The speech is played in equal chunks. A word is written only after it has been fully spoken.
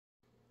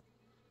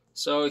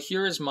So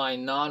here is my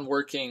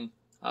non-working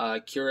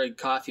Keurig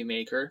coffee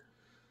maker.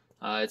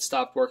 It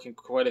stopped working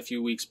quite a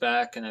few weeks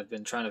back, and I've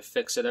been trying to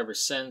fix it ever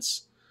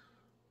since.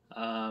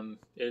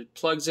 It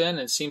plugs in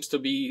and seems to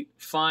be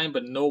fine,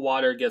 but no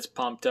water gets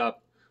pumped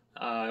up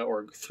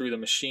or through the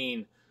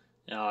machine,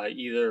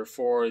 either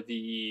for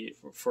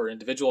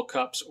individual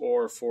cups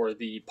or for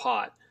the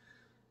pot.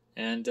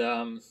 And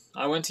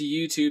I went to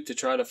YouTube to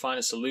try to find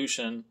a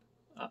solution,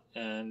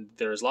 and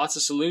there's lots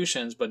of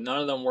solutions, but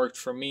none of them worked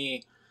for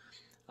me.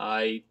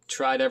 I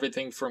tried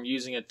everything from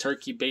using a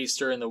turkey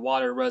baster in the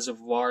water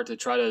reservoir to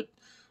try to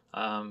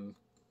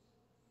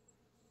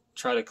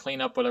clean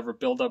up whatever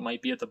buildup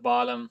might be at the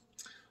bottom.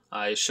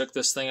 I shook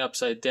this thing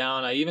upside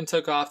down. I even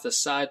took off the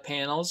side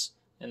panels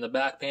and the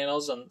back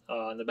panels on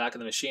the back of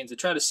the machine to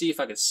try to see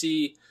if I could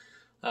see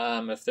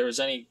if there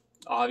was any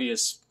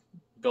obvious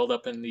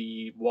buildup in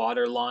the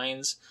water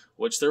lines,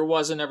 which there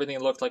wasn't. Everything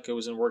looked like it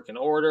was in working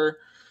order.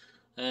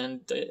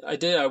 And I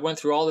did. I went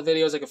through all the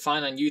videos I could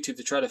find on YouTube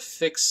to try to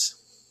fix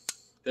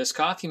this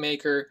coffee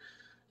maker,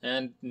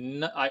 and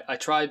I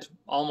tried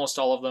almost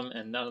all of them,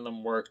 and none of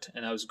them worked.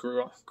 And I was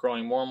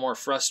growing more and more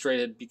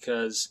frustrated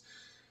because,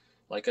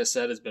 like I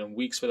said, it's been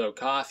weeks without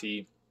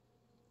coffee.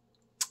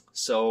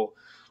 So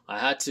I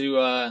had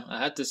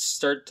to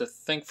start to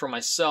think for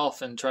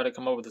myself and try to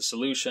come up with a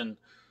solution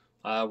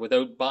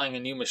without buying a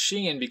new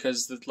machine,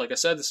 because, like I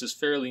said, this is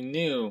fairly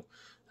new.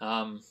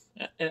 And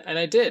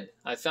I did.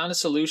 I found a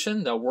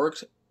solution that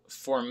worked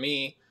for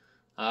me,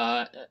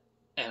 and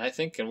I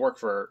think can work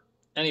for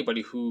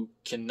anybody who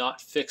cannot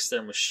fix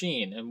their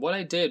machine. And what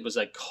I did was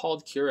I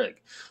called Keurig.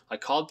 I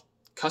called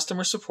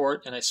customer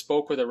support, and I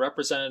spoke with a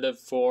representative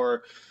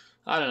for,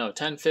 I don't know,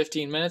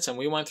 10-15 minutes, and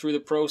we went through the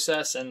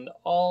process, and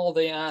all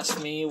they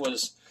asked me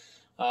was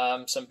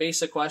some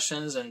basic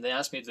questions, and they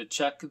asked me to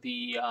check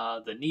the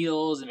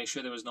needles and make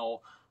sure there was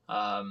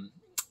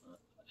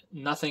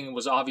nothing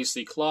was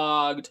obviously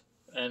clogged,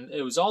 and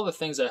it was all the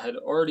things I had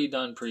already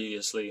done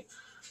previously.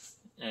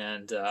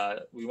 And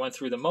we went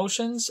through the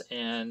motions,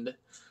 and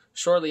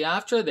shortly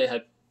after, they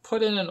had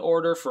put in an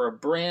order for a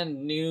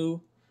brand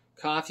new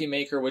coffee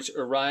maker, which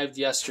arrived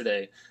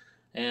yesterday.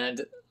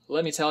 And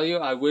let me tell you,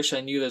 I wish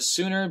I knew this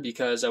sooner,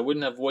 because I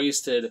wouldn't have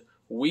wasted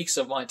weeks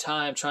of my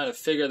time trying to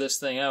figure this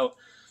thing out,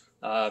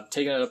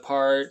 taking it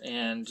apart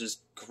and just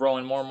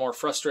growing more and more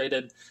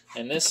frustrated.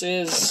 And this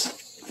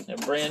is a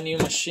brand new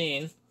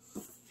machine,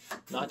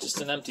 not just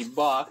an empty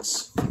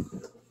box. I'll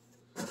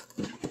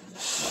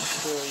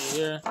show you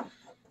here.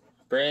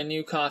 Brand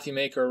new coffee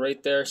maker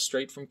right there,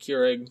 straight from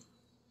Keurig.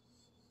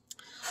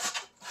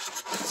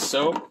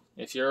 So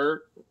if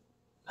you're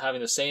having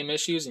the same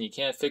issues and you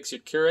can't fix your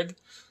Keurig,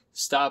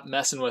 stop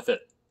messing with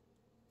it.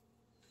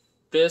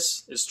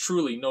 This is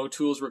truly no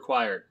tools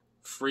required.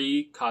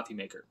 Free coffee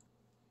maker.